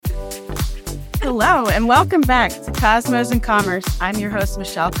Hello, and welcome back to Cosmos and Commerce. I'm your host,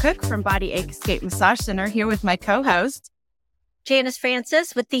 Michelle Cook from Body Ache Escape Massage Center, here with my co-host, Janice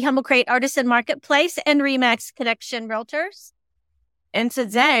Francis with the Humble Crate Artisan Marketplace and Remax Connection Realtors. And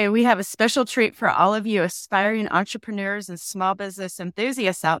today we have a special treat for all of you aspiring entrepreneurs and small business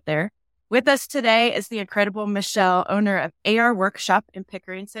enthusiasts out there. With us today is the incredible Michelle, owner of AR Workshop in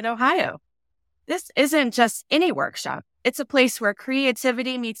Pickering City, Ohio. This isn't just any workshop. It's a place where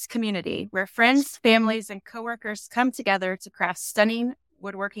creativity meets community, where friends, families, and coworkers come together to craft stunning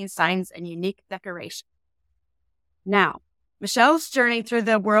woodworking signs and unique decorations. Now, Michelle's journey through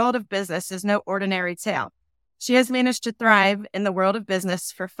the world of business is no ordinary tale. She has managed to thrive in the world of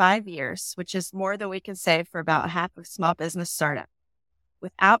business for 5 years, which is more than we can say for about half of small business startup.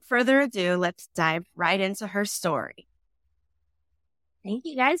 Without further ado, let's dive right into her story. Thank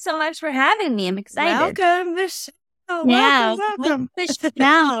you guys so much for having me. I'm excited. Welcome, Michelle. Welcome.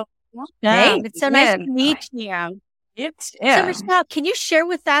 Now, Thanks. it's so nice to meet you. So, Michelle, can you share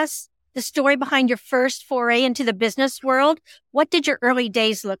with us the story behind your first foray into the business world? What did your early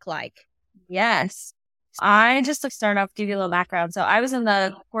days look like? Yes. I just to start off, give you a little background. So I was in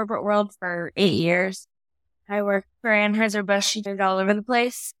the corporate world for 8 years. I worked for Anheuser-Busch. She did all over the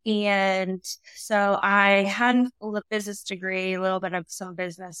place. And so I had a business degree, a little bit of some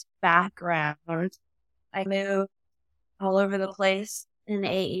business background. I moved all over the place in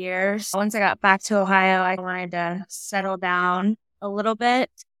 8 years. Once I got back to Ohio, I wanted to settle down a little bit.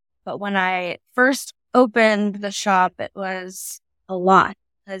 But when I first opened the shop, it was a lot.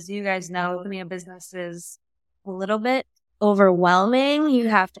 As you guys know, opening a business is a little bit overwhelming. You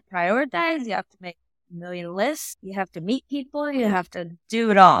have to prioritize. You have to make a million lists. You have to meet people. You have to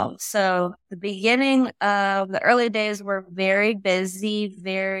do it all. So the beginning of the early days were very busy,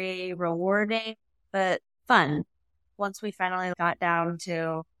 very rewarding, but fun. Once we finally got down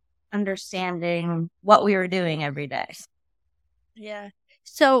to understanding what we were doing every day. Yeah.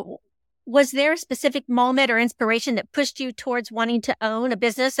 So was there a specific moment or inspiration that pushed you towards wanting to own a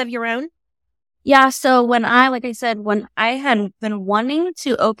business of your own? Yeah. So when like I said, when I had been wanting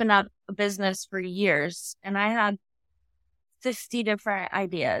to open up a business for years and I had 50 different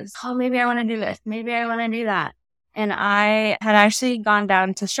ideas. Oh, maybe I want to do this. Maybe I want to do that. And I had actually gone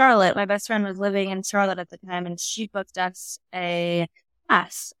down to Charlotte. My best friend was living in Charlotte at the time, and she booked us a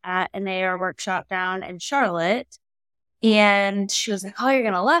class at an AR workshop down in Charlotte. And she was like, oh, you're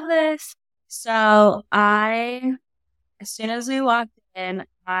going to love this. So as soon as we walked in,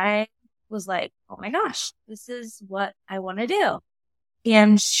 I was like, oh my gosh, this is what I want to do.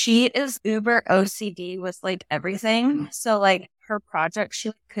 And she is uber OCD with like everything. So like her project,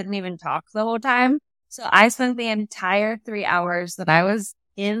 she couldn't even talk the whole time. So I spent the entire 3 hours that I was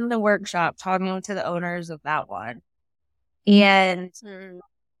in the workshop talking to the owners of that one. And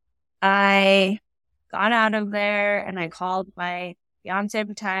I got out of there and I called my fiance at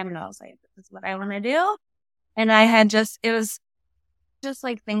the time and I was like, this is what I want to do. And it was just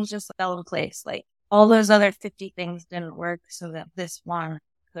like things just fell in place. Like all those other 50 things didn't work so that this one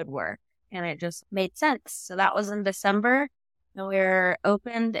could work. And it just made sense. So that was in December and we were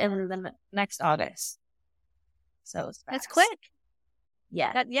opened in the next August. So it was fast. That's quick.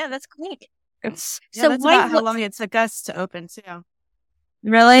 Yeah. That's quick. That's about how long it took us to open too.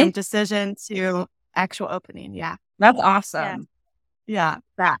 Really? From decision to actual opening. Yeah. That's awesome. Yeah.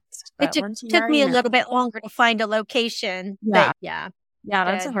 It took me a little bit longer to find a location. Yeah. Yeah,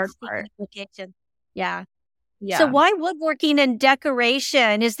 that's a hard part. Location. Yeah. So why woodworking and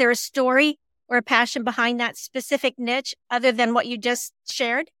decoration? Is there a story or a passion behind that specific niche other than what you just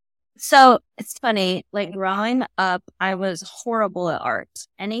shared? So it's funny, like growing up, I was horrible at art.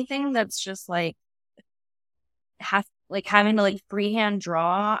 Anything that's just like having to like freehand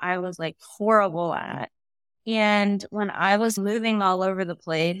draw, I was like horrible at. And when I was moving all over the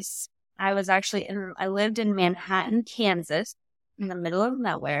place, I lived in Manhattan, Kansas, in the middle of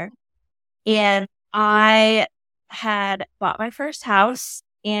nowhere. And I had bought my first house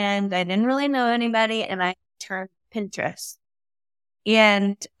and I didn't really know anybody and I turned Pinterest.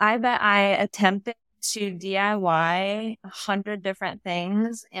 And I bet I attempted to DIY 100 different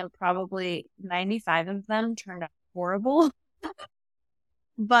things and probably 95 of them turned out horrible.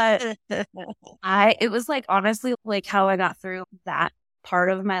 But it was like honestly like how I got through that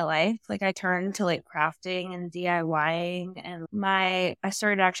part of my life. Like I turned to like crafting and DIYing and I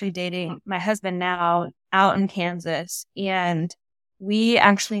started actually dating my husband now out in Kansas, and we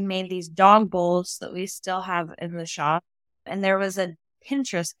actually made these dog bowls that we still have in the shop. And there was a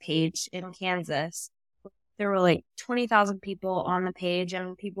Pinterest page in Kansas. There were like 20,000 people on the page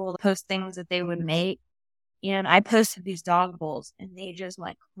and people post things that they would make. and I posted these dog bowls and they just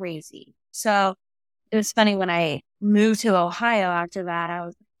went crazy. So it was funny when I moved to Ohio after that, I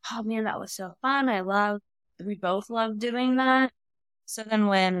was like, oh man, that was so fun. We both loved doing that. So then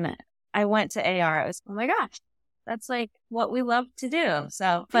when I went to AR, I was, oh my gosh, that's like what we love to do.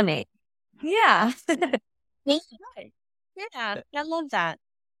 So funny. Yeah. Yeah, I love that.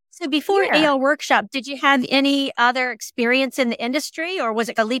 So before Yeah. AL Workshop, did you have any other experience in the industry, or was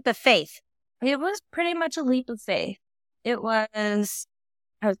it a leap of faith? It was pretty much a leap of faith.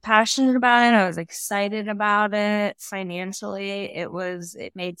 I was passionate about it. I was excited about it. Financially,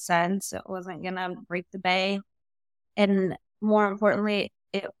 it made sense. It wasn't going to break the bank. And more importantly,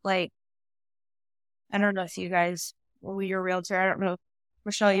 I don't know if you guys, you're a realtor. I don't know,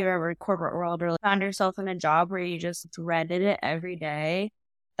 Michelle, you ever in corporate world or found yourself in a job where you just dreaded it every day.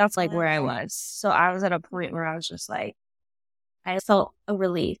 That's like where I was. So I was at a point where I was just like, I felt a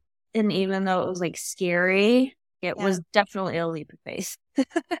relief. And even though it was like scary, it was definitely a leap of faith.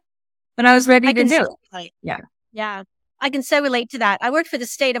 But I was ready to do it. Yeah. I can so relate to that. I worked for the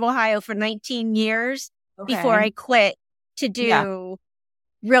state of Ohio for 19 years before I quit to do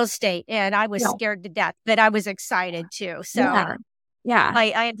real estate. And I was scared to death, but I was excited too. So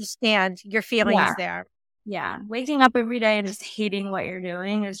I understand your feelings there. Yeah. Waking up every day and just hating what you're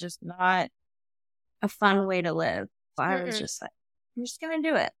doing is just not a fun way to live. So I was just like, I'm just going to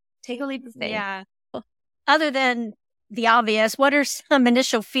do it. Take a leap of faith. Yeah. Other than the obvious, what are some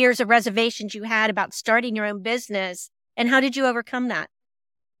initial fears or reservations you had about starting your own business, and how did you overcome that?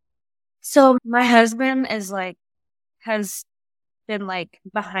 So my husband has been like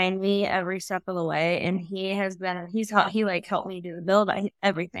behind me every step of the way, and he helped me do the build,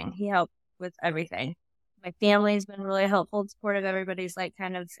 everything. He helped with everything. My family's been really helpful and supportive. Everybody's like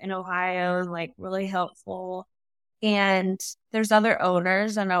kind of in Ohio, like really helpful. And there's other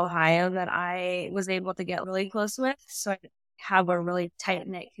owners in Ohio that I was able to get really close with. So I have a really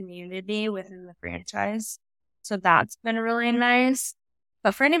tight-knit community within the franchise. So that's been really nice.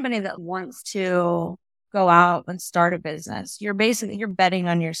 But for anybody that wants to go out and start a business, you're betting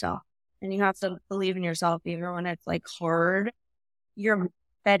on yourself. And you have to believe in yourself even when it's like hard. You're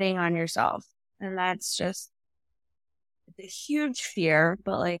betting on yourself. And that's just a huge fear,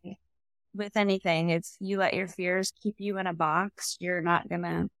 but like with anything, it's you let your fears keep you in a box, you're not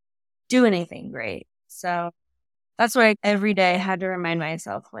gonna do anything great. So that's why every day I had to remind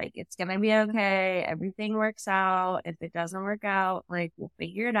myself, like, it's gonna be okay. Everything works out. If it doesn't work out, like, we'll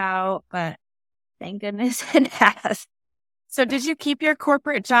figure it out. But thank goodness it has. So did you keep your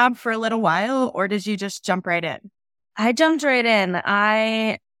corporate job for a little while, or did you just jump right in? I jumped right in.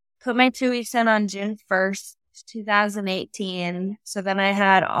 I put my 2 weeks in on June 1st. 2018. So then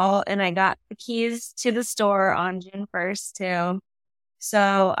I got the keys to the store on June 1st too.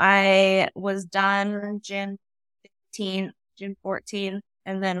 So I was done June 15th, June 14th,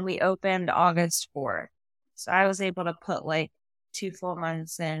 and then we opened August 4th. So I was able to put like 2 full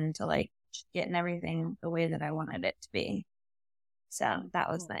months into like getting everything the way that I wanted it to be. So that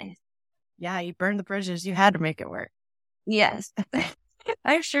was nice. Yeah, you burned the bridges. You had to make it work. Yes.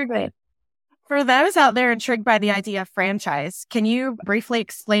 I sure did. For those out there intrigued by the idea of franchise, can you briefly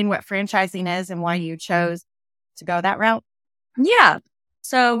explain what franchising is and why you chose to go that route? Yeah.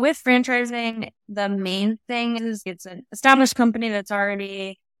 So with franchising, the main thing is it's an established company that's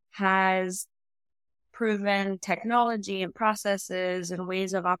already has proven technology and processes and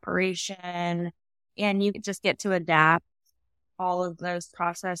ways of operation, and you just get to adapt all of those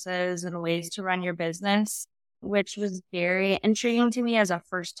processes and ways to run your business, which was very intriguing to me as a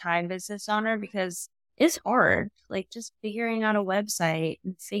first-time business owner because it's hard, like just figuring out a website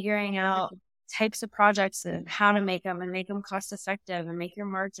and figuring out types of projects and how to make them cost-effective and make your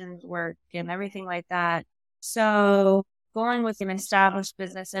margins work and everything like that. So going with an established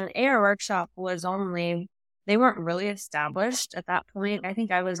business, and AR Workshop they weren't really established at that point. I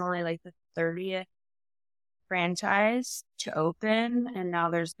think I was only like the 30th franchise to open, and now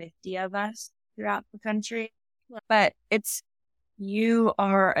there's 50 of us throughout the country. But you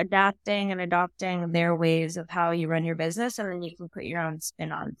are adapting and adopting their ways of how you run your business, and then you can put your own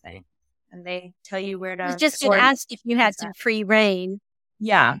spin on things. And they tell you where to. I was just going to ask if you had some free reign.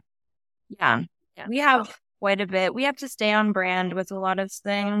 Yeah. We have quite a bit. We have to stay on brand with a lot of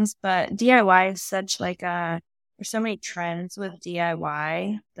things, but DIY is such like there's so many trends with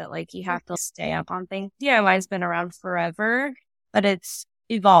DIY that like you have to stay up on things. DIY has been around forever, but it's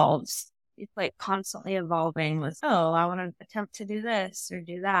evolves. It's like constantly evolving with, I want to attempt to do this or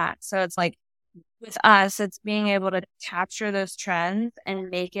do that. So it's like with us, it's being able to capture those trends and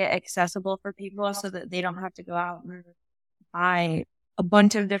make it accessible for people so that they don't have to go out and buy a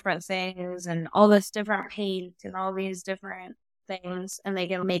bunch of different things and all this different paint and all these different things, and they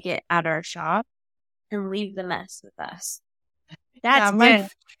can make it at our shop and leave the mess with us. That's good.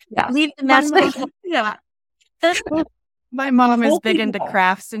 Yeah. Leave the mess with us. Yeah. My mom is big into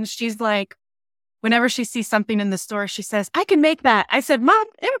crafts, and she's like, whenever she sees something in the store, she says, I can make that. I said, Mom,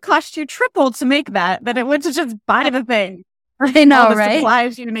 it would cost you triple to make that than it would to just buy the thing. I know, all the right?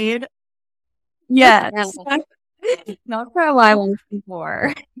 supplies you need. Yeah. Not for a while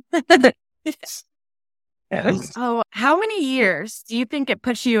before. Oh, how many years do you think it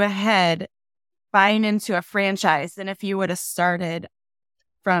puts you ahead buying into a franchise than if you would have started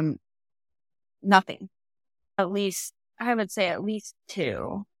from nothing? At least, I would say at least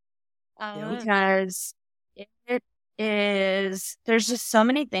 2. Because it is, there's just so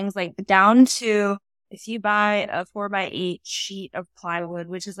many things, like down to if you buy a 4x8 sheet of plywood,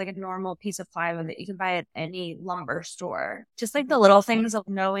 which is like a normal piece of plywood that you can buy at any lumber store, just like the little things of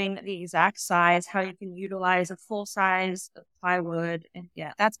knowing the exact size, how you can utilize a full size of plywood. And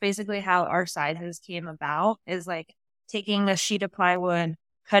yeah, that's basically how our sizes came about, is like taking a sheet of plywood,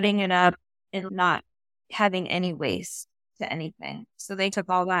 cutting it up, and not having any waste to anything. So they took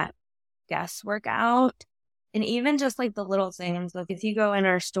all that guesswork out. And even just like the little things, like if you go in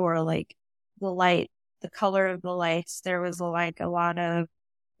our store, like the light, the color of the lights, there was like a lot of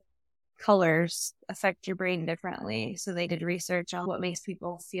colors affect your brain differently. So they did research on what makes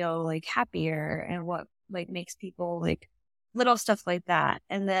people feel like happier and what like makes people like little stuff like that.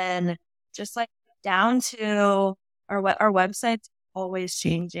 And then just like down to our website's always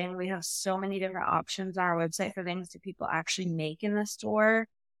changing. We have so many different options on our website for things that people actually make in the store.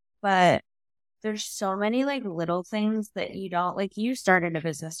 But there's so many like little things that you don't, like, you started a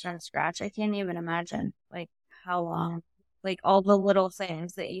business from scratch. I can't even imagine like how long, like all the little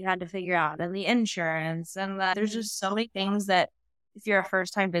things that you had to figure out, and the insurance, and there's just so many things that if you're a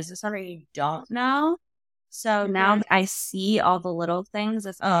first time business owner, you don't know. So now I see all the little things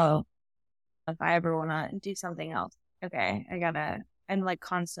as, oh, if I ever want to do something else, okay, and like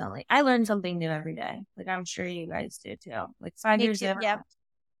constantly, I learn something new every day. Like I'm sure you guys do too. Like 5 years in. Yeah.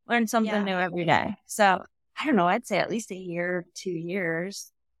 Learn something new every day. So I don't know, I'd say at least a year, 2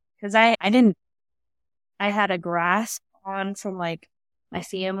 years. Because I had a grasp on from like my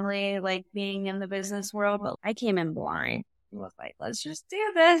family, like being in the business world, but I came in blind. I was like, let's just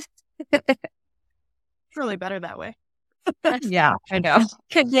do this. It's really better that way. Yeah, I know.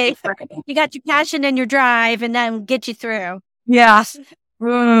 You got your passion and your drive, and then get you through. Yeah.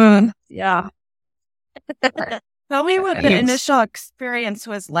 Yeah. Tell me what the initial experience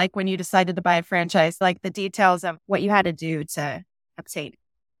was like when you decided to buy a franchise, like the details of what you had to do to obtain.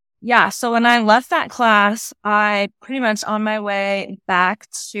 Yeah. So when I left that class, I pretty much on my way back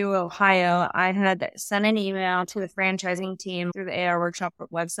to Ohio, I had sent an email to the franchising team through the AR Workshop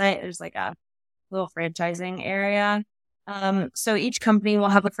website. There's like a little franchising area. So each company will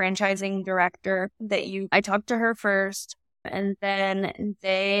have a franchising director I talked to her first, and then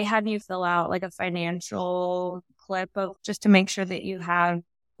they have you fill out like a financial clip of just to make sure that you have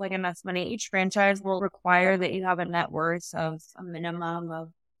like enough money. Each franchise will require that you have a net worth of a minimum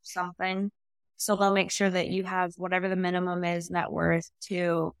of something. So they'll make sure that you have whatever the minimum is net worth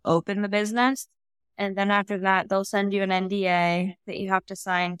to open the business. And then after that, they'll send you an NDA that you have to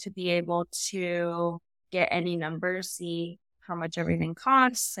sign to be able to get any numbers, see how much everything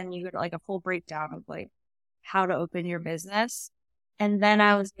costs, and you get like a full breakdown of like how to open your business. And then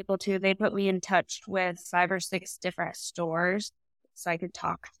I was able to, they put me in touch with 5 or 6 different stores. So I could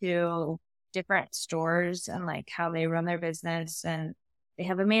talk to different stores and like how they run their business, and they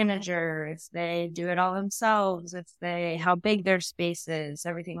have a manager, if they do it all themselves, how big their space is,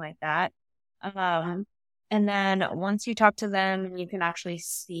 everything like that. And then once you talk to them, you can actually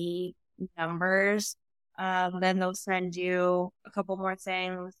see numbers. Then they'll send you a couple more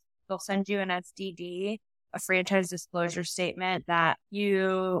things. They'll send you an FDD, a franchise disclosure statement that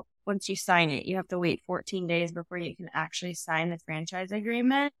once you sign it, you have to wait 14 days before you can actually sign the franchise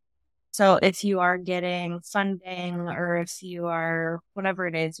agreement. So if you are getting funding or if you are, whatever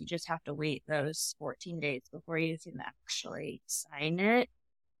it is, you just have to wait those 14 days before you can actually sign it.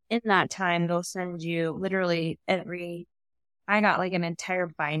 In that time, they'll send you literally I got like an entire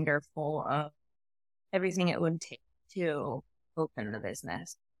binder full of everything it would take to open the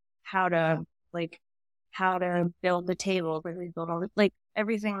business, how to build the table, like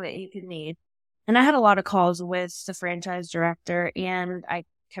everything that you could need. And I had a lot of calls with the franchise director, and I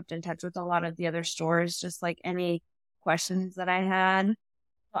kept in touch with a lot of the other stores, just like any questions that I had.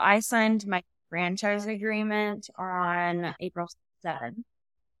 So I signed my franchise agreement on April 7th.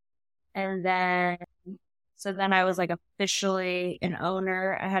 And then So then I was like officially an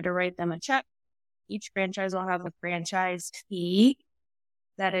owner. I had to write them a check. Each franchise will have a franchise fee.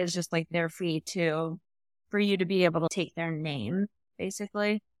 That is just like their fee for you to be able to take their name,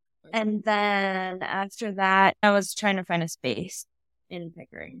 basically. And then after that, I was trying to find a space in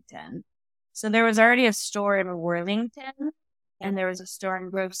Pickerington. So there was already a store in Worthington, and there was a store in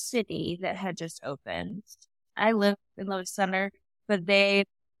Grove City that had just opened. I live in Lowe's Center, but they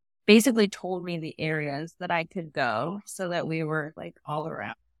basically told me the areas that I could go so that we were like all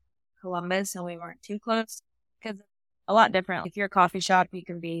around Columbus and we weren't too close, because it's a lot different. If you're a coffee shop, you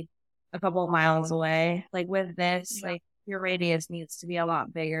can be a couple of miles away. Like with this, like your radius needs to be a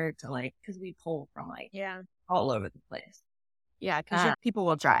lot bigger to like, because we pull from like all over the place. Yeah, because people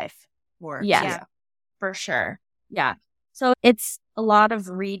will drive more. Yeah, for sure. Yeah. So it's a lot of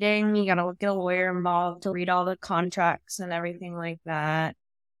reading. You got to get a lawyer involved to read all the contracts and everything like that.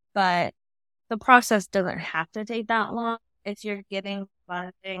 But the process doesn't have to take that long. If you're getting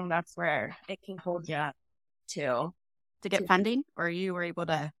funding, that's where it can hold you up to get funding, or you were able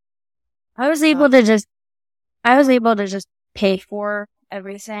to? I was able to just pay for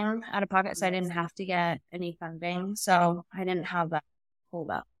everything out of pocket, so I didn't have to get any funding. So I didn't have that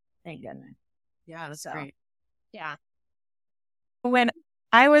hold up. Thank goodness. Yeah, that's great. Yeah. When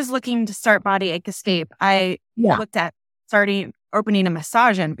I was looking to start Body Ache Escape, I looked at opening a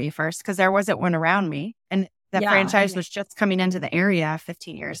massage envy first, because there wasn't one around me, and the franchise was just coming into the area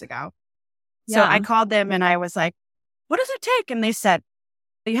 15 years ago. So I called them and I was like, "What does it take?" And they said,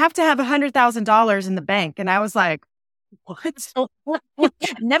 "You have to have $100,000 in the bank." And I was like, "What?"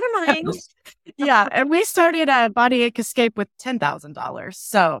 Never mind. Yeah, and we started a Body Ache Escape with $10,000.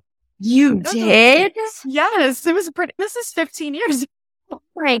 So you did? Yes, it was this is 15 years ago. Oh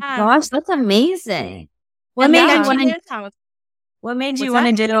my gosh, that's amazing. What made you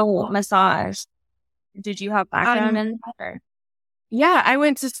want to do massage? Did you have background in that? Yeah, I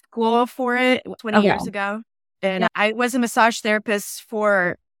went to school for it 20 years ago. And I was a massage therapist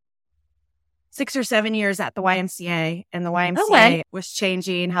for 6 or 7 years at the YMCA. And the YMCA was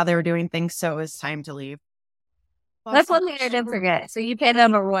changing how they were doing things, so it was time to leave. That's one thing I didn't forget. So you pay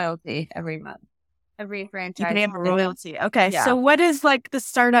them a royalty every month. Every franchise. You pay them a royalty. Okay, so what is like the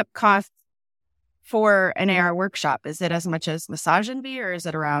startup cost for an AR workshop? Is it as much as Massage Envy, or is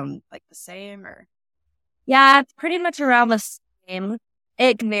it around like the same? Or yeah, it's pretty much around the same.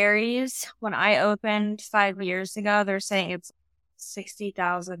 It varies. When I opened 5 years ago, they're saying it's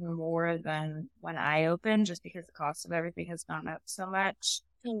 $60,000 more than when I opened, just because the cost of everything has gone up so much.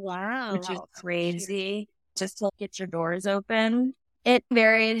 Wow, which is crazy. Just to get your doors open, it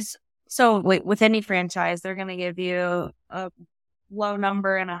varies. So with any franchise, they're going to give you a low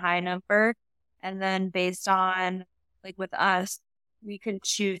number and a high number. And then based on, like with us, we can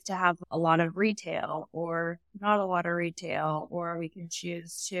choose to have a lot of retail or not a lot of retail, or we can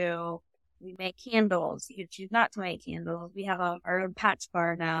choose to, we make candles. You can choose not to make candles. We have our own patch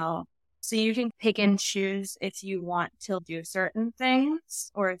bar now. So you can pick and choose if you want to do certain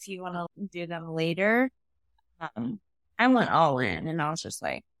things or if you want to do them later. I went all in and I was just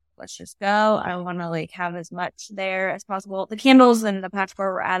like, let's just go. I want to like have as much there as possible. The candles and the patch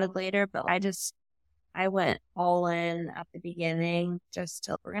bar were added later, but I went all in at the beginning. Just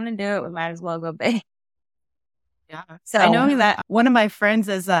till we're gonna do it, we might as well go big. Yeah. So I know that one of my friends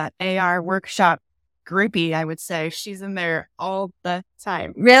is an AR workshop groupie. I would say she's in there all the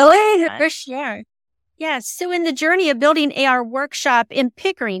time. Really? For sure. Yes. So in the journey of building AR workshop in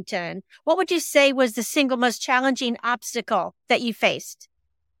Pickerington, what would you say was the single most challenging obstacle that you faced?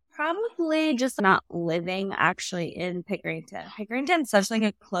 Probably just not living actually in Pickerington. Pickerington's such like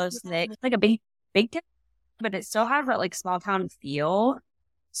a close knit, like a big town, but it still has that like small town feel.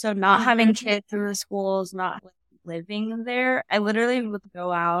 So not having kids through the schools, not living there, I literally would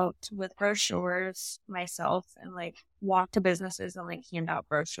go out with brochures myself and like walk to businesses and like hand out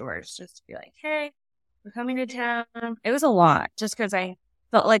brochures just to be like, hey, we're coming to town. It was a lot just because I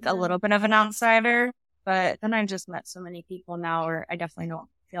felt like a little bit of an outsider, but then I just met so many people now where I definitely don't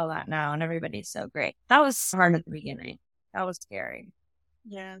feel that now, and everybody's so great. That was hard at the beginning. That was scary.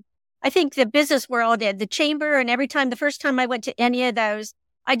 Yeah. I think the business world and the chamber, and the first time I went to any of those,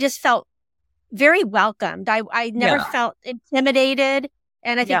 I just felt very welcomed. I never felt intimidated.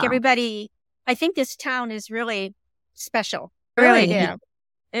 And I think I think this town is really special. Really do.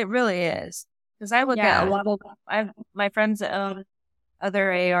 It really is. Because I look at a lot of my friends that own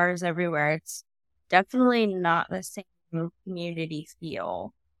other ARs everywhere. It's definitely not the same community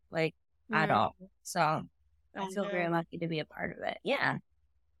feel, like at all. So I feel very lucky to be a part of it. Yeah.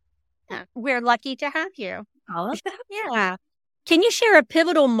 We're lucky to have you. All of that. Yeah. Can you share a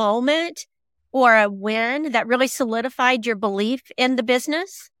pivotal moment or a win that really solidified your belief in the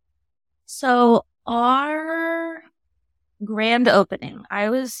business? So our grand opening, I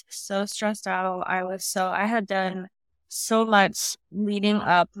was so stressed out. I had done so much leading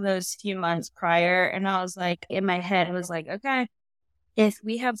up those few months prior. And I was like, in my head, I was like, okay, if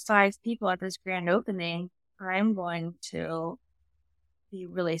we have 5 people at this grand opening, I'm going to be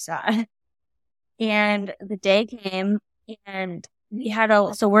really sad. And the day came and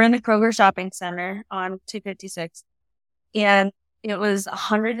so we're in the Kroger shopping center on 256 and it was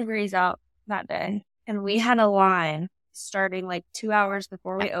 100 degrees out that day. And we had a line starting like 2 hours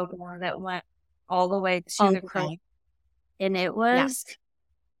before we opened that went all the way to the Kroger. And it was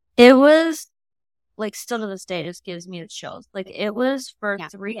like still to this day, just gives me the chills. Like it was for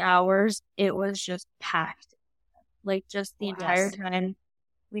 3 hours. It was just packed. Like just the entire time.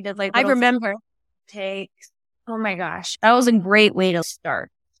 We did like, I remember takes. Oh my gosh. That was a great way to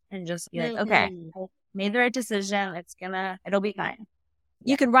start and just be like, okay, I made the right decision. It'll be fine.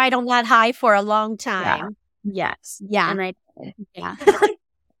 You can ride on that high for a long time. Yeah. Yes. Yeah. And I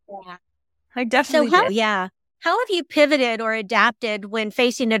I definitely did. How have you pivoted or adapted when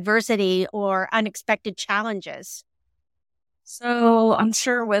facing adversity or unexpected challenges? So I'm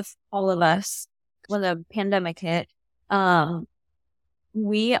sure with all of us, when the pandemic hit,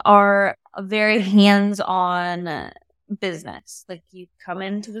 we are a very hands-on business. Like you come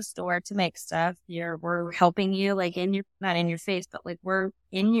into the store to make stuff. We're helping you like not in your face, but like we're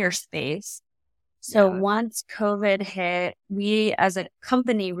in your space. So once COVID hit, we as a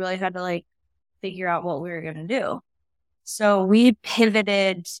company really had to like figure out what we were going to do. So we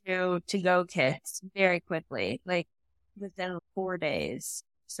pivoted to go kits very quickly, like within 4 days.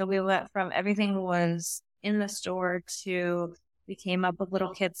 So we went from everything was in the store to we came up with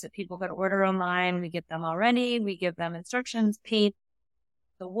little kits that people could order online. We get them all ready. We give them instructions, paint,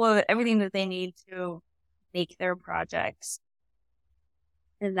 the wood, everything that they need to make their projects.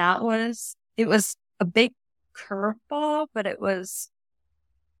 And it was a big curveball, but it was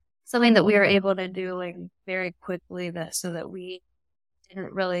something that we were able to do like very quickly so that we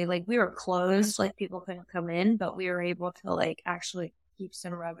didn't really like, we were closed, like people couldn't come in, but we were able to like actually keep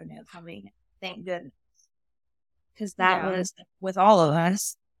some revenue coming. Thank goodness. Because that was with all of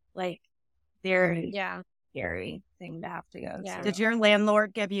us, like very scary thing to have to go through. Did your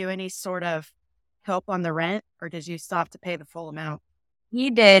landlord give you any sort of help on the rent or did you still have to pay the full amount? He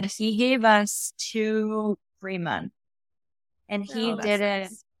did. He gave us 2 free months. And he did it.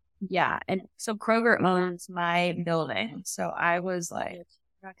 Nice. Yeah. And so Kroger owns my building. So I was like, I'm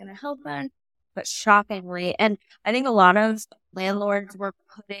not going to help them. But shockingly, and I think a lot of landlords were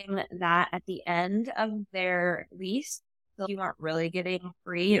putting that at the end of their lease. So you weren't really getting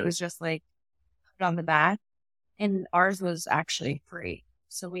free. It was just like put on the back. And ours was actually free.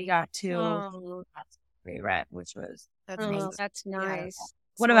 So we got to free rent, which was amazing. That's nice. Yeah.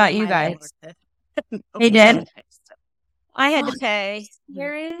 What about you guys? They did. I had to pay.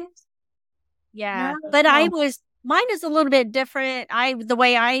 Yeah. But mine is a little bit different. The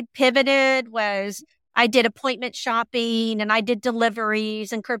way I pivoted was I did appointment shopping and I did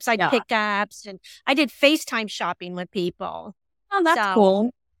deliveries and curbside pickups and I did FaceTime shopping with people. Oh, that's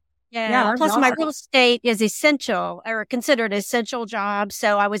cool. Yeah. Plus my real estate is essential or considered an essential job.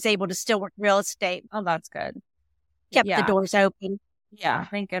 So I was able to still work real estate. Oh, that's good. Kept the doors open. Yeah.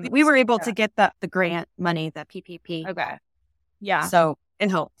 Thank goodness. We were able to get the grant money, the PPP. Okay. Yeah. So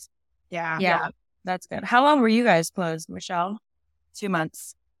it helped. Yeah. That's good. How long were you guys closed, Michelle? 2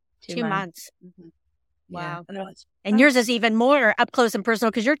 months. 2 months. Mm-hmm. Wow. Yeah. And yours is even more up close and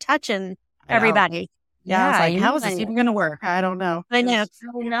personal because you're touching everybody. Yeah. I was like, how is this even going to work? I don't know. I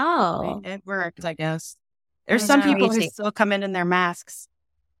know. It worked, I guess. There's some people who still come in their masks.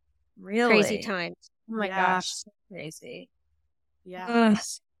 Really? Crazy times. Oh my gosh. So crazy. Yeah.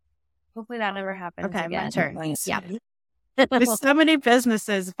 Hopefully that never happens again. Okay, my turn. Yeah. With so many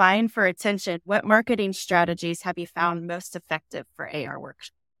businesses vying for attention, what marketing strategies have you found most effective for AR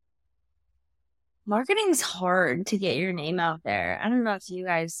workshops? Marketing's hard to get your name out there. I don't know if you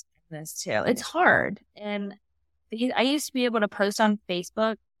guys do this too. It's hard. And I used to be able to post on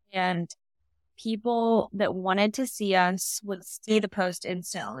Facebook and people that wanted to see us would see the post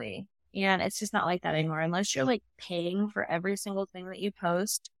instantly. And it's just not like that anymore. Unless you're like paying for every single thing that you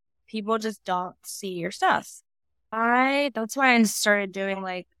post, people just don't see your stuff. That's why I started doing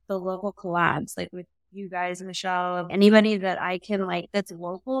like the local collabs, like with you guys, Michelle, anybody that I can like that's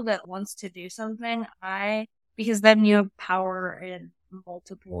local that wants to do something. Because then you have power in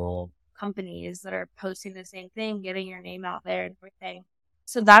multiple companies that are posting the same thing, getting your name out there and everything.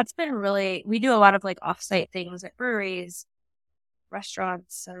 So that's been we do a lot of like offsite things at breweries,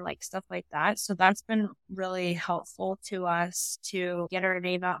 restaurants and like stuff like that. So that's been really helpful to us to get our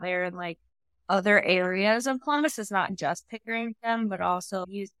name out there in like other areas of Columbus. It's not just Pickerington, but also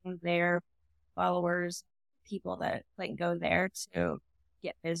using their followers, people that like go there to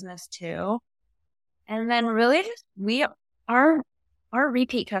get business too. And then really just our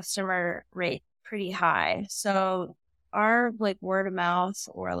repeat customer rate pretty high. So our like word of mouth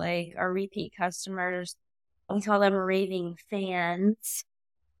or like our repeat customers, we call them raving fans.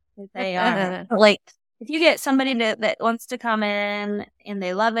 They are like, if you get somebody that wants to come in and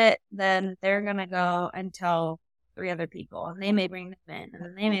they love it, then they're going to go and tell 3 other people and they may bring them in and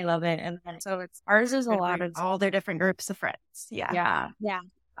then they may love it. And then, so ours is a lot of all their different groups of friends. Yeah.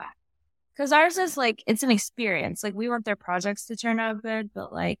 Because ours is like, it's an experience. Like we want their projects to turn out good,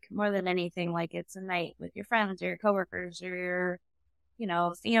 but like more than anything, like it's a night with your friends or your coworkers or your,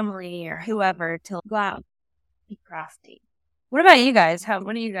 family or whoever to go out and be crafty. What about you guys?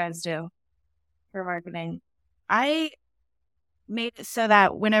 What do you guys do for marketing? I made it so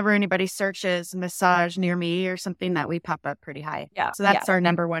that whenever anybody searches massage near me or something, that we pop up pretty high. Yeah. So that's our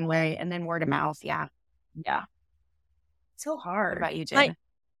number one way. And then word of mouth. Yeah. So hard. What about you, Jen?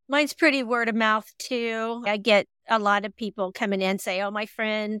 Mine's pretty word of mouth too. I get a lot of people coming in say, oh, my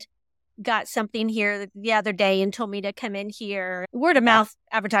friend got something here the other day and told me to come in here. Word of mouth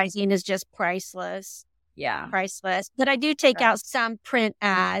advertising is just priceless. Yeah. Priceless. But I do take out some print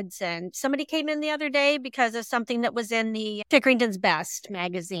ads, and somebody came in the other day because of something that was in the Pickerington's Best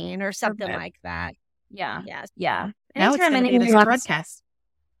magazine or something like that. Yeah. Yes. Yeah. Now it's going to be this broadcast.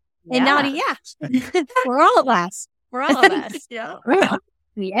 And now, for all of us. For all of us.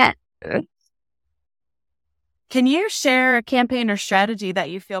 Yeah. Can you share a campaign or strategy that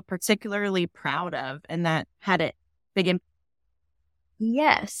you feel particularly proud of and that had it big impact?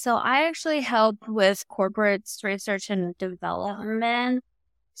 Yes. So I actually helped with corporate research and development.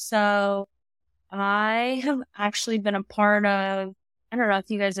 So I have actually been a part of, I don't know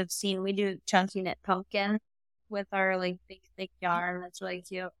if you guys have seen, we do chunky knit pumpkin with our like big thick yarn. That's really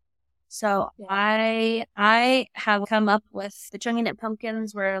cute. So I have come up with the chunky knit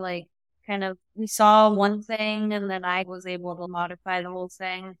pumpkins where like kind of we saw one thing and then I was able to modify the whole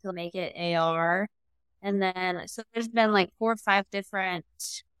thing to make it AR. And then, so there's been like 4 or 5 different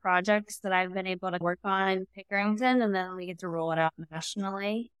projects that I've been able to work on in Pickerington, and then we get to roll it out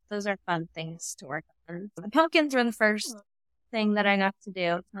nationally. Those are fun things to work on. The pumpkins were the first thing that I got to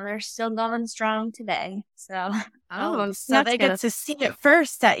do, and they're still going strong today. So, so they get to see it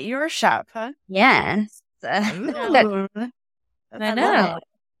first at your shop, huh? Yes. I know.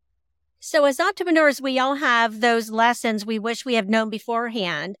 So as entrepreneurs, we all have those lessons we wish we had known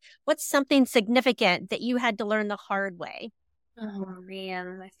beforehand. What's something significant that you had to learn the hard way? Oh,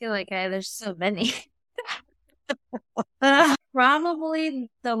 man. I feel like there's so many. Probably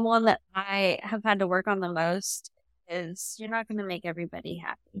the one that I have had to work on the most is you're not going to make everybody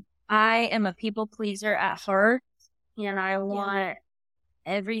happy. I am a people pleaser at heart, and I want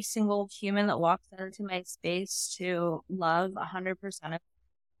every single human that walks into my space to love 100% of it.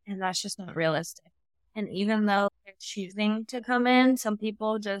 And that's just not realistic. And even though they're choosing to come in, some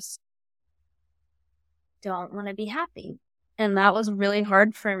people just don't want to be happy. And that was really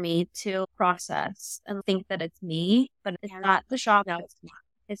hard for me to process and think that it's me, but it's not the shop. No,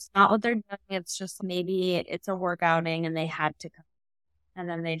 it's not what they're doing. It's just maybe it's a work outing and they had to come. And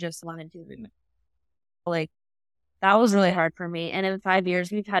then they just wanted to do it. Like, that was really hard for me. And in 5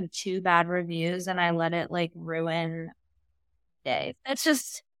 years, we've had 2 bad reviews and I let it like ruin day. That's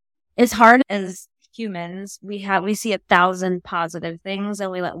just... As hard as humans, we see 1,000 positive things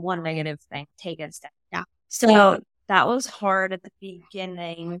and we let 1 negative thing take us down. Yeah. So that was hard at the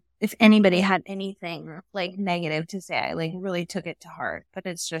beginning. If anybody had anything like negative to say, I like really took it to heart. But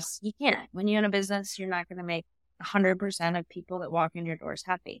it's just, you can't. When you're in a business, you're not going to make 100% of people that walk in your doors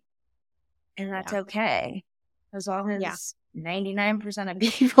happy. And that's okay. As long as 99% of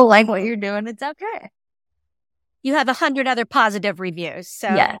people like what you're doing, it's okay. You have 100 other positive reviews. So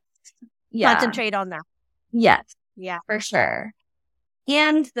concentrate on that. Yes. Yeah. For sure.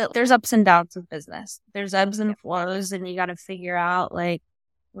 And there's ups and downs with business. There's ebbs and flows, and you got to figure out, like,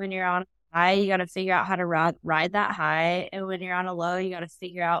 when you're on a high, you got to figure out how to ride that high. And when you're on a low, you got to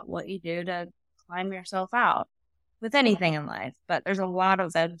figure out what you do to climb yourself out with anything in life. But there's a lot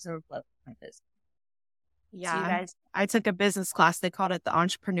of ebbs and flows in business. Yeah. So you guys, I took a business class. They called it the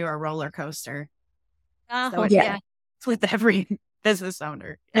entrepreneur roller coaster. So it's with every business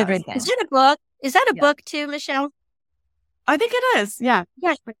owner. Everything. Is it a book? Is that a book too, Michelle? I think it is. Yeah.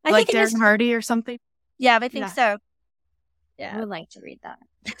 Yeah. I like think Darren Hardy or something. Yeah, I think so. I would like to read that.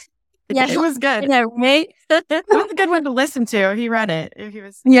 Yeah, It was good. Yeah, right? It was a good one to listen to. He read it. He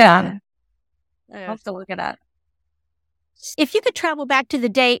was. Yeah. I'll have to look it up. If you could travel back to the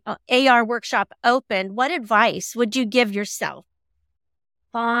day AR workshop opened, what advice would you give yourself?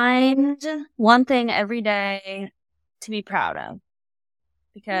 Find one thing every day to be proud of.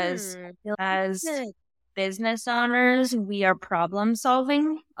 Because I feel as business owners, we are problem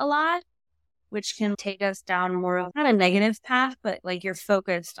solving a lot, which can take us down more of not a negative path, but like you're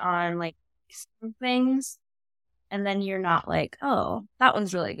focused on like some things. And then you're not like, oh, that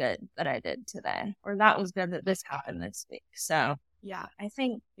was really good that I did today. Or that was good that this happened this week. So Yeah. I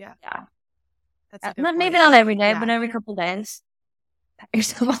think, Yeah. That's a good maybe not every day, but every couple days. Pat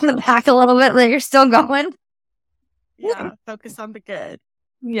yourself on the back a little bit that you're still going. Yeah. Focus on the good.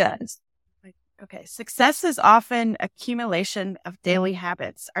 Yes. Okay. Success is often accumulation of daily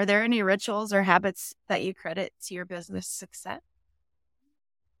habits. Are there any rituals or habits that you credit to your business success?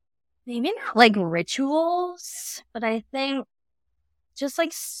 Maybe not like rituals, but I think just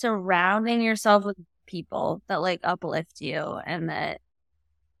like surrounding yourself with people that like uplift you and that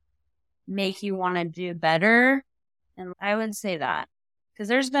make you want to do better. And I would say that because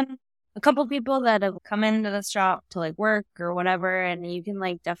there's been a couple people that have come into the shop to like work or whatever, and you can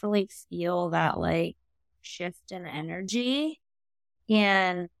like definitely feel that like shift in energy.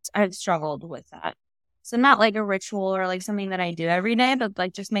 And I've struggled with that. So not like a ritual or like something that I do every day, but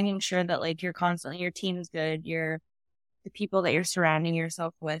like just making sure that like you're constantly, your team's good, the people that you're surrounding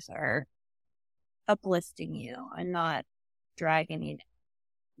yourself with are uplifting you and not dragging you down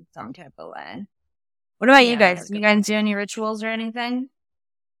in some type of way. What about you guys? You guys do any rituals or anything?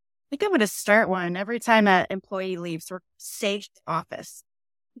 I think I'm going to start one every time an employee leaves or sage the office.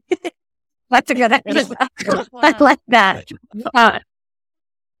 That's a good idea. I like that.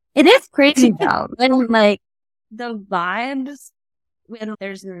 It is crazy though. When like the vibes, when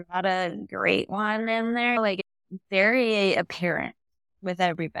there's not a great one in there, like it's very apparent with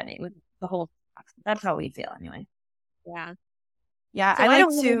everybody, with the whole staff. That's how we feel anyway. Yeah. Yeah. So I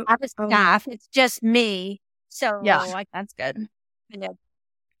don't really have a staff. It's just me. So yeah, that's good.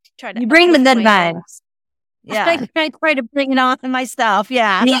 Try to you bring the good vibes. Yeah. I try to bring it on myself.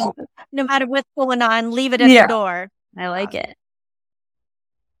 Yeah. No matter what's going on, leave it at the door. I like it.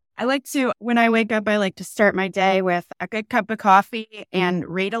 I like to, when I wake up, I like to start my day with a good cup of coffee and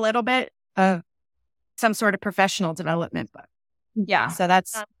read a little bit of some sort of professional development book. Yeah. So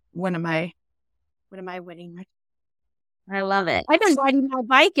that's one of my winning. I love it. I've been riding my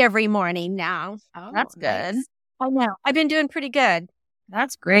bike every morning now. Oh, that's good. Nice. I know. I've been doing pretty good.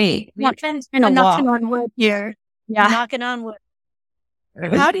 That's great. We've been knocking on wood here. Yeah. Knocking on wood.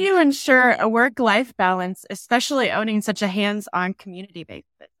 How do you ensure a work-life balance, especially owning such a hands-on community-based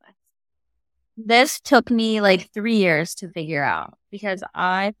business? This took me like 3 years to figure out because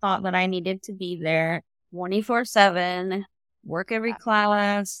I thought that I needed to be there 24/7, work every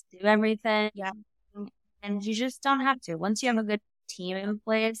class, do everything. Yeah. And you just don't have to. Once you have a good team in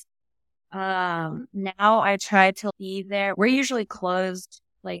place, now I try to be there. We're usually closed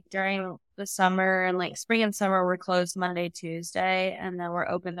like during the summer and like spring and summer, we're closed Monday, Tuesday, and then we're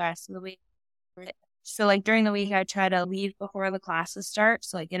open the rest of the week. So like during the week, I try to leave before the classes start.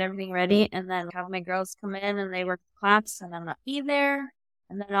 So I get everything ready and then have my girls come in and they work the class and then I'll be there.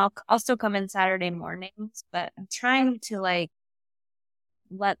 And then I'll also come in Saturday mornings, but I'm trying to like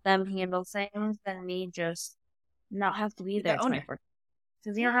let them handle things and me just not have to be there 24.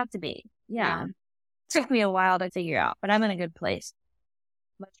 Because you don't have to be. Yeah. It took me a while to figure out, but I'm in a good place.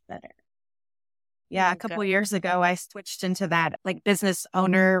 Much better. Yeah. A couple of years ago, I switched into that like business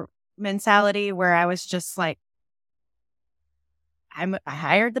owner mentality where I was just like, I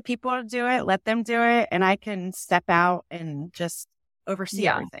hired the people to do it, let them do it, and I can step out and just oversee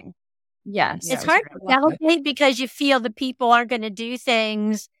everything. Yes. It's hard to delegate because you feel the people aren't going to do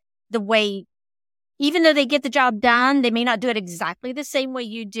things the way, even though they get the job done, they may not do it exactly the same way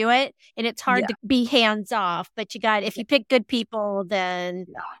you do it. And it's hard to be hands off, but if you pick good people, then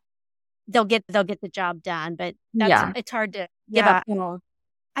they'll get the job done. But it's hard to give up.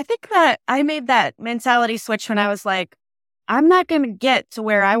 I think that I made that mentality switch when I was like, I'm not going to get to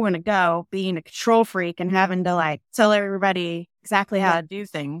where I want to go being a control freak and having to like tell everybody exactly how to do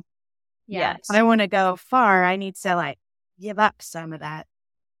things. Yes. If I want to go far, I need to like give up some of that.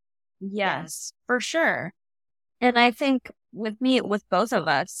 Yes, for sure. And I think with both of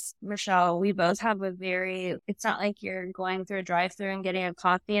us, Michelle, we both have it's not like you're going through a drive-through and getting a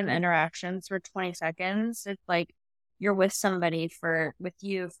coffee and interactions for 20 seconds. It's like you're with somebody with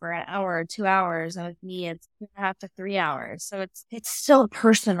you for an hour or 2 hours. And with me, it's 2.5 to 3 hours. So it's so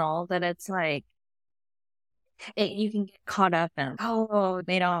personal that it's like, you can get caught up in,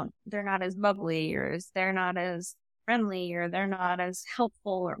 they're not as bubbly, or they're not as friendly, or they're not as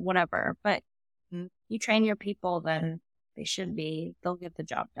helpful, or whatever. But you train your people, then they'll get the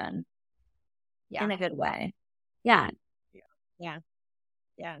job done in a good way. Yeah.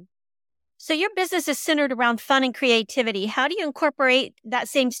 So your business is centered around fun and creativity. How do you incorporate that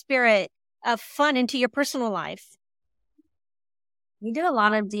same spirit of fun into your personal life? We do a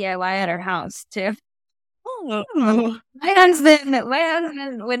lot of DIY at our house too. My husband,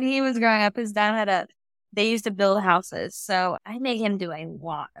 when he was growing up, his dad they used to build houses. So I make him do a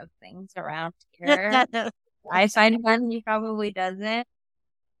lot of things around here. I find fun. He probably doesn't.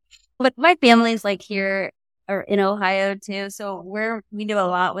 But my family's like here or in Ohio too. So we do a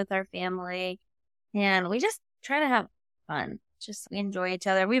lot with our family, and we just try to have fun. We enjoy each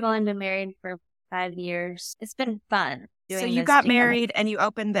other. We've only been married for 5 years. It's been fun. So you got married and you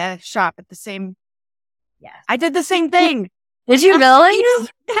opened the shop at the same. Yeah. I did the same thing. Did you really?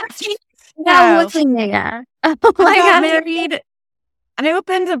 No. I got married. And I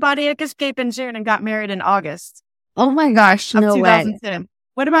opened a Body Escape in June and got married in August. Oh my gosh, no way. 2010.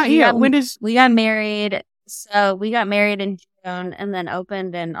 What about you? We got married? So we got married in June and then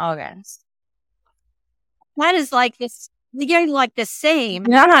opened in August. That is like this. You're like the same.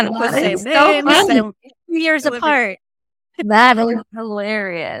 Not the same. So 2 years apart. That is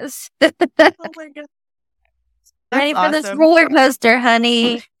hilarious. Oh my God. Ready for this roller coaster,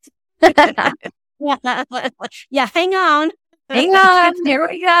 honey? Yeah, hang on. Here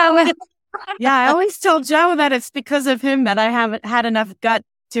we go. Yeah, I always tell Joe that it's because of him that I haven't had enough gut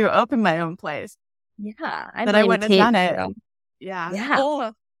to open my own place. Yeah, I wouldn't have done it. Yeah.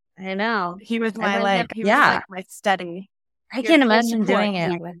 Oh, I know. He was my my steady. I can't imagine doing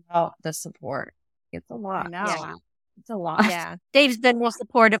it without the support. It's a lot. I know. Yeah. It's a lot. Yeah. Dave's been more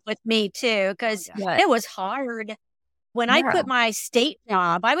supportive with me too, because it was hard. When I quit my state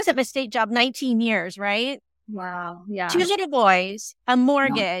job, I was at my state job 19 years, right? Wow. Yeah. 2 little boys, a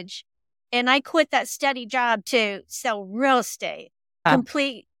mortgage. And I quit that steady job to sell real estate.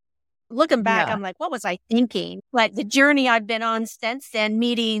 Looking back, I'm like, what was I thinking? But the journey I've been on since then,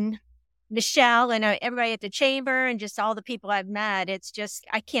 meeting Michelle and everybody at the chamber and just all the people I've met, it's just,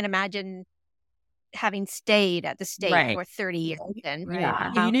 I can't imagine having stayed at the state for 30 years.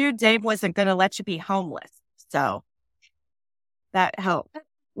 You knew Dave wasn't going to let you be homeless. So that helped.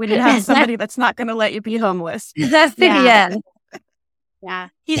 We didn't have somebody that's not going to let you be homeless. That's Yeah.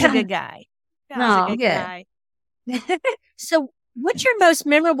 He's a good guy. Guy. So what's your most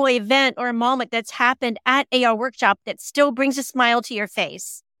memorable event or moment that's happened at AR Workshop that still brings a smile to your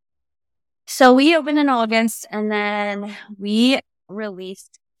face? So we opened in August, and then we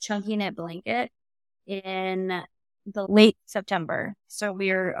released Chunky Knit Blanket in the late September. So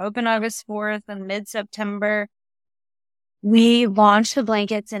we were open August 4th, and mid-September, we launched the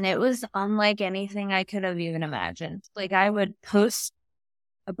blankets, and it was unlike anything I could have even imagined. Like, I would post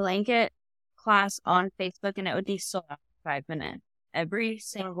a blanket class on Facebook, and it would be sold out in 5 minutes. Every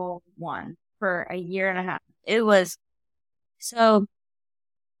single one for a year and a half. It was so.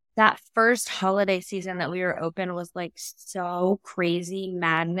 That first holiday season that we were open was like so crazy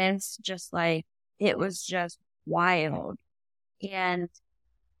madness. Just like, it was just wild. And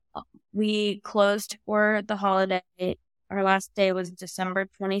we closed for the holiday. Our last day was December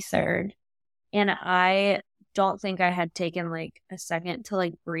 23rd. And I don't think I had taken like a second to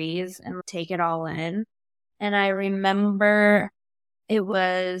like breathe and take it all in. And I remember it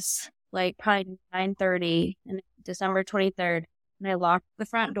was like probably 9:30 and December 23rd. And I locked the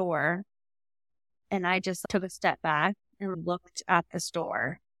front door, and I just took a step back and looked at the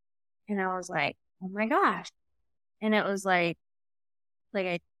store, and I was like, oh my gosh. And it was like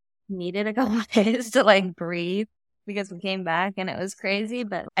I needed a couple of days to like breathe because we came back and it was crazy.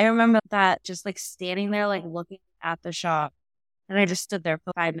 But I remember that just like standing there, like looking at the shop, and I just stood there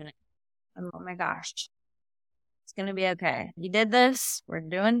for 5 minutes. And oh my gosh, it's going to be okay. You did this. We're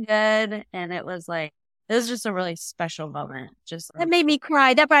doing good. And it was just a really special moment. That made me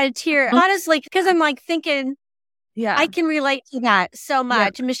cry. That brought a tear. Honestly, because I'm like thinking, I can relate to that so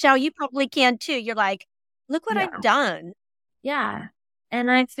much. And Michelle, you probably can too. You're like, look what I've done. Yeah.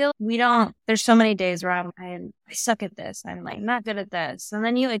 And I feel there's so many days where I suck at this. I'm like not good at this. And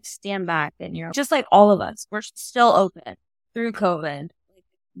then you like stand back and you're just like all of us. We're still open through COVID.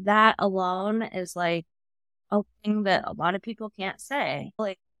 That alone is like a thing that a lot of people can't say.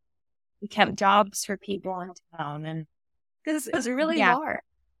 Like, we kept jobs for people in town, and because it was really hard.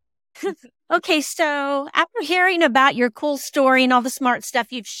 Okay, so after hearing about your cool story and all the smart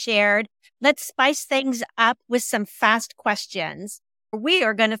stuff you've shared, let's spice things up with some fast questions. We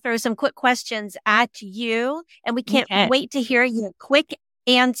are going to throw some quick questions at you, and we can't wait to hear your quick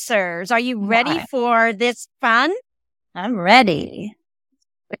answers. Are you ready for this fun? I'm ready.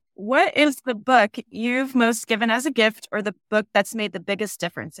 What is the book you've most given as a gift, or the book that's made the biggest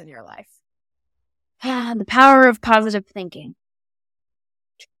difference in your life? The Power of Positive Thinking.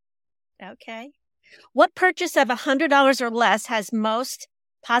 Okay. What purchase of $100 or less has most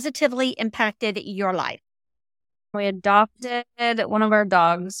positively impacted your life? We adopted one of our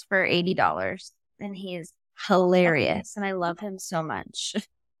dogs for $80, and he's hilarious, and I love him so much.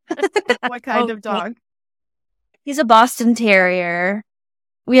 What kind of dog? He's a Boston Terrier.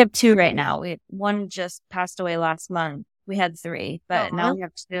 We have 2 right now. One just passed away last month. We had 3, but now we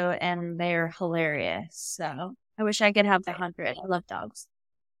have 2, and they're hilarious. So I wish I could have the 100. I love dogs.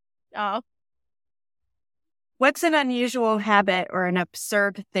 Oh. What's an unusual habit or an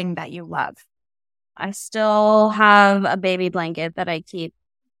absurd thing that you love? I still have a baby blanket that I keep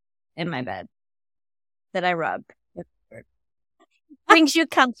in my bed that I rub. Brings you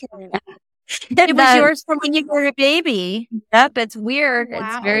comfort. It was yours from when you were a baby. Yep, it's weird. Wow.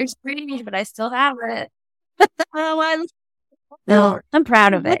 It's very strange, but I still have it. I'm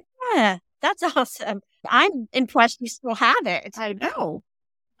proud of it. Yeah, that's awesome. I'm impressed you still have it. I know.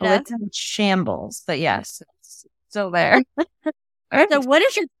 Well, it's in shambles, but yes, it's still there. So what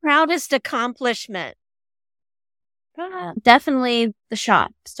is your proudest accomplishment? Definitely the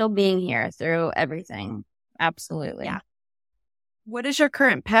shop, still being here through everything. Absolutely. Yeah. What is your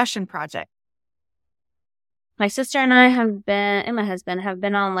current passion project? My sister and I and my husband have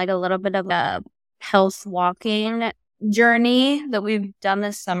been on like a little bit of a health walking journey that we've done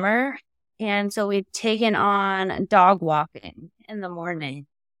this summer. And so we've taken on dog walking in the morning,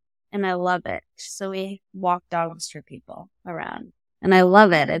 and I love it. So we walk dogs for people around, and I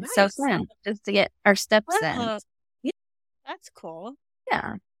love it. It's so fun just to get our steps in. Yeah, that's cool.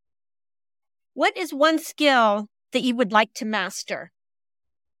 Yeah. What is one skill that you would like to master?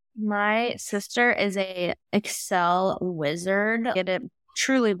 My sister is a Excel wizard. It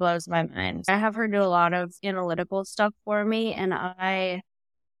truly blows my mind. I have her do a lot of analytical stuff for me, and I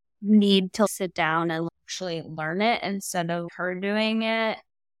need to sit down and actually learn it instead of her doing it.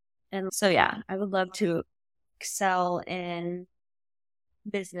 And so, yeah, I would love to excel in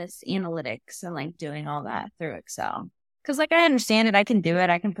business analytics and like doing all that through Excel. Because like I understand it, I can do it,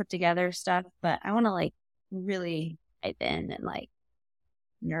 I can put together stuff, but I want to like really dive in and like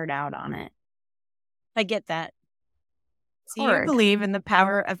nerd out on it. I get that. So you believe in the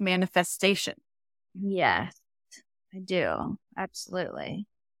power of manifestation? Yes, I do. Absolutely.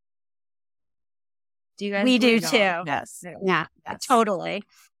 Do you guys? We do too. Yes. Yeah, totally.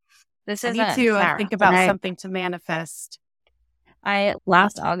 This I is need to think about something to manifest.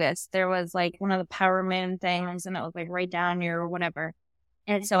 Last August, there was like one of the Power Moon things, and it was like write down your whatever.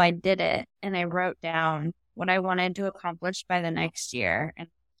 And so I did it, and I wrote down what I wanted to accomplish by the next year and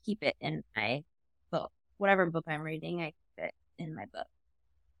keep it in my book. Whatever book I'm reading, I keep it in my book.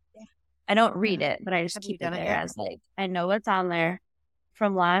 Yeah. I don't read it, but I just keep it there as like, I know what's on there.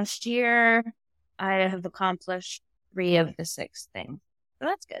 From last year, I have accomplished 3 of the 6 things. So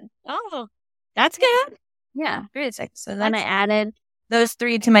that's good. Oh, that's good. Yeah, 3 of 6. So then I added those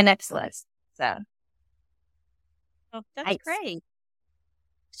 3 to my next list. So. Oh, that's great.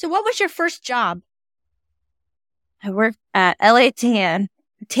 So what was your first job? I worked at LA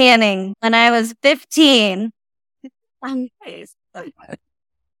Tanning when I was 15. Nice.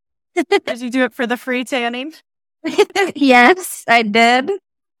 Did you do it for the free tanning? Yes, I did.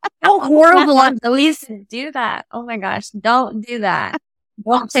 How horrible of police do that. Oh my gosh, don't do that.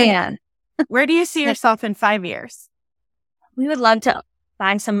 Don't tan. Where do you see yourself in 5 years? We would love to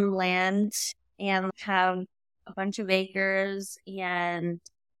buy some land and have a bunch of acres and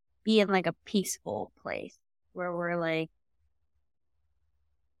be in like a peaceful place where we're like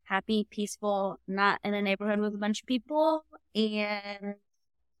happy, peaceful, not in a neighborhood with a bunch of people, and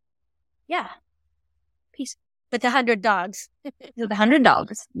yeah, peaceful. With 100 dogs. With 100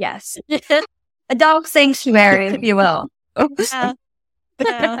 dogs, yes. A dog sanctuary, if you will. I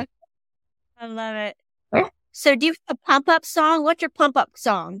love it. So do you have a pump-up song? What's your pump-up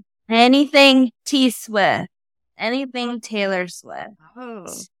song? Anything T-Swift. Anything Taylor Swift. Oh,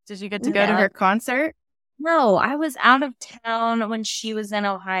 did you get to go to her concert? No, I was out of town when she was in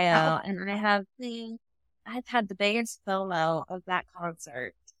Ohio, and I've had the biggest FOMO of that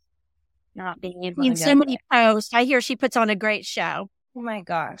concert. Not being able to go so many posts. I hear she puts on a great show. Oh my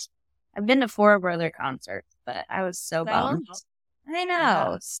gosh. I've been to 4 of her other concerts, but I was so bummed. I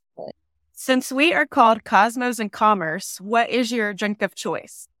know. Since we are called Cosmos and Commerce, what is your drink of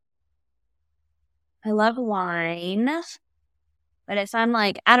choice? I love wine. But if I'm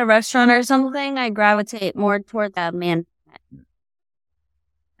like at a restaurant or something, I gravitate more toward that man.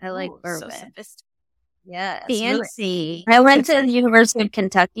 I like bourbon. So sophisticated. Yes. Fancy. I went to the University of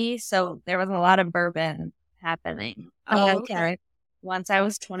Kentucky, so there was a lot of bourbon happening. Okay. Once I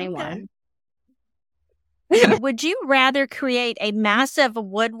was 21. Would you rather create a massive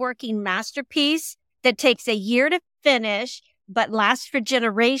woodworking masterpiece that takes a year to finish but lasts for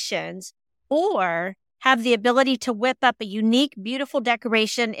generations, or have the ability to whip up a unique, beautiful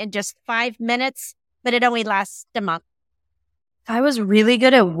decoration in just 5 minutes, but it only lasts a month? If I was really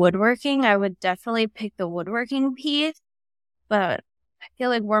good at woodworking, I would definitely pick the woodworking piece. But I feel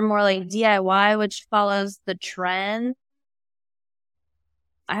like we're more like DIY, which follows the trend.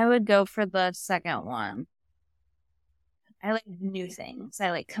 I would go for the second one. I like new things. I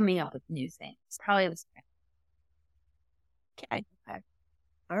like coming up with new things. Probably the second. Okay.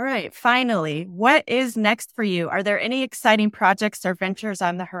 All right. Finally, what is next for you? Are there any exciting projects or ventures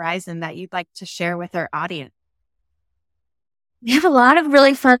on the horizon that you'd like to share with our audience? We have a lot of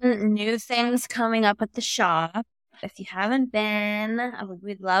really fun new things coming up at the shop. If you haven't been,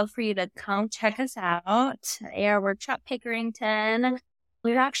 we'd love for you to come check us out at AR Workshop Pickerington.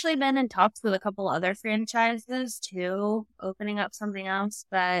 We've actually been in talks with a couple other franchises too, opening up something else,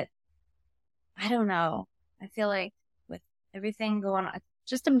 but I don't know. I feel like with everything going on, it's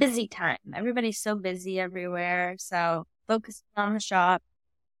just a busy time. Everybody's so busy everywhere. So focusing on the shop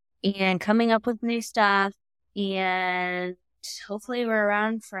and coming up with new stuff, and hopefully we're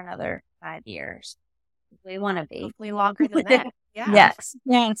around for another 5 years. We want to be. Hopefully longer than that. Yeah.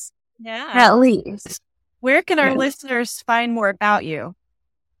 Yes. Yeah. At least. Where can our listeners find more about you?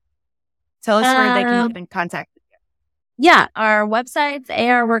 Tell us where they can get in contact with you. Yeah, our website's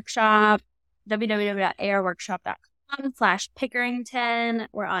AR Workshop, www.arworkshop.com/Pickerington.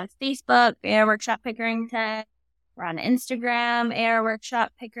 We're on Facebook, AR Workshop Pickerington. We're on Instagram, AR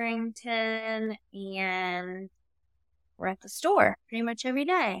Workshop Pickerington. And we're at the store pretty much every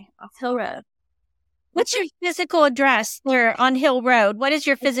day off Hill Road. What's your physical address? We're on Hill Road. What is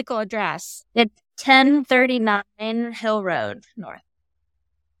your physical address? It's 1039 Hill Road North.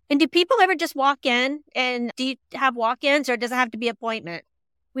 And do people ever just walk in? And do you have walk-ins, or does it have to be appointment?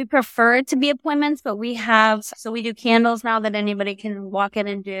 We prefer it to be appointments, but we do candles now that anybody can walk in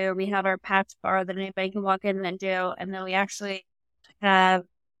and do. We have our patch bar that anybody can walk in and do. And then we actually have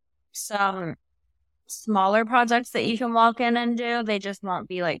some smaller projects that you can walk in and do. They just won't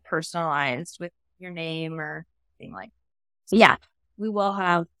be like personalized with your name or anything like that. Yeah, we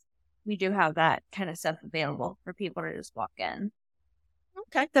do have that kind of stuff available for people to just walk in.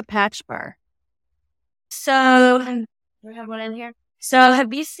 Okay. The patch bar. So, do we have one in here? So,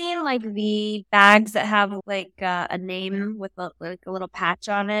 have you seen like the bags that have like a name with like a little patch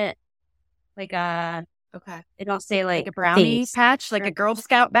on it? Like okay, it'll say like a brownie face. patch, like a Girl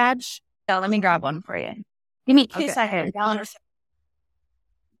Scout badge. So, let me grab one for you. Give me 2 Okay. seconds.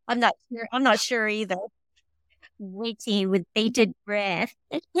 I'm not sure. I'm not sure either. Waiting with bated breath.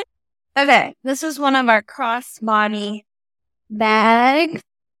 Okay, this is one of our crossbody bags.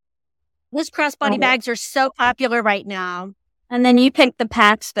 Those crossbody bags are so popular right now. And then you pick the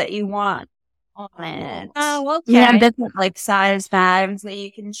patch that you want on it. Oh, okay. We have different like size bags that you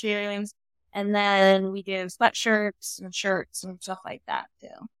can choose. And then we do sweatshirts and shirts and stuff like that too.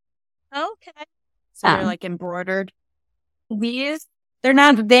 Okay. So they're like embroidered. They're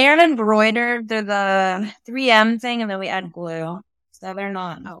not embroidered. They're the 3M thing, and then we add glue. So they're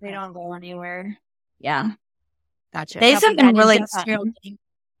not, they don't go anywhere. Yeah. Gotcha. These have been really fun.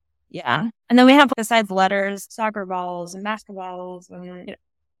 Yeah. And then we have besides letters, soccer balls and basketballs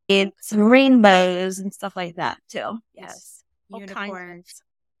and some rainbows and stuff like that too. Yes. Unicorns.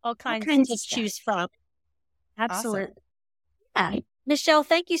 All kinds to choose from. Absolutely. Awesome. Yeah. Michelle,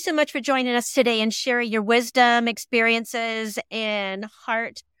 thank you so much for joining us today and sharing your wisdom, experiences, and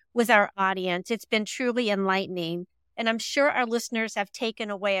heart with our audience. It's been truly enlightening, and I'm sure our listeners have taken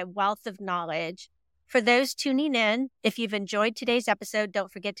away a wealth of knowledge. For those tuning in, if you've enjoyed today's episode,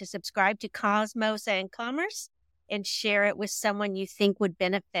 don't forget to subscribe to Cosmos and Commerce and share it with someone you think would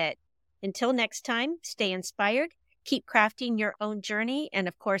benefit. Until next time, stay inspired, keep crafting your own journey, and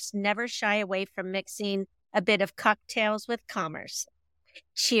of course, never shy away from mixing a bit of cocktails with commerce.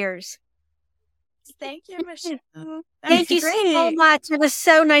 Cheers. Thank you, Michelle. Thank you so much. It was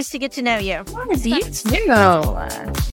so nice to get to know you. You too.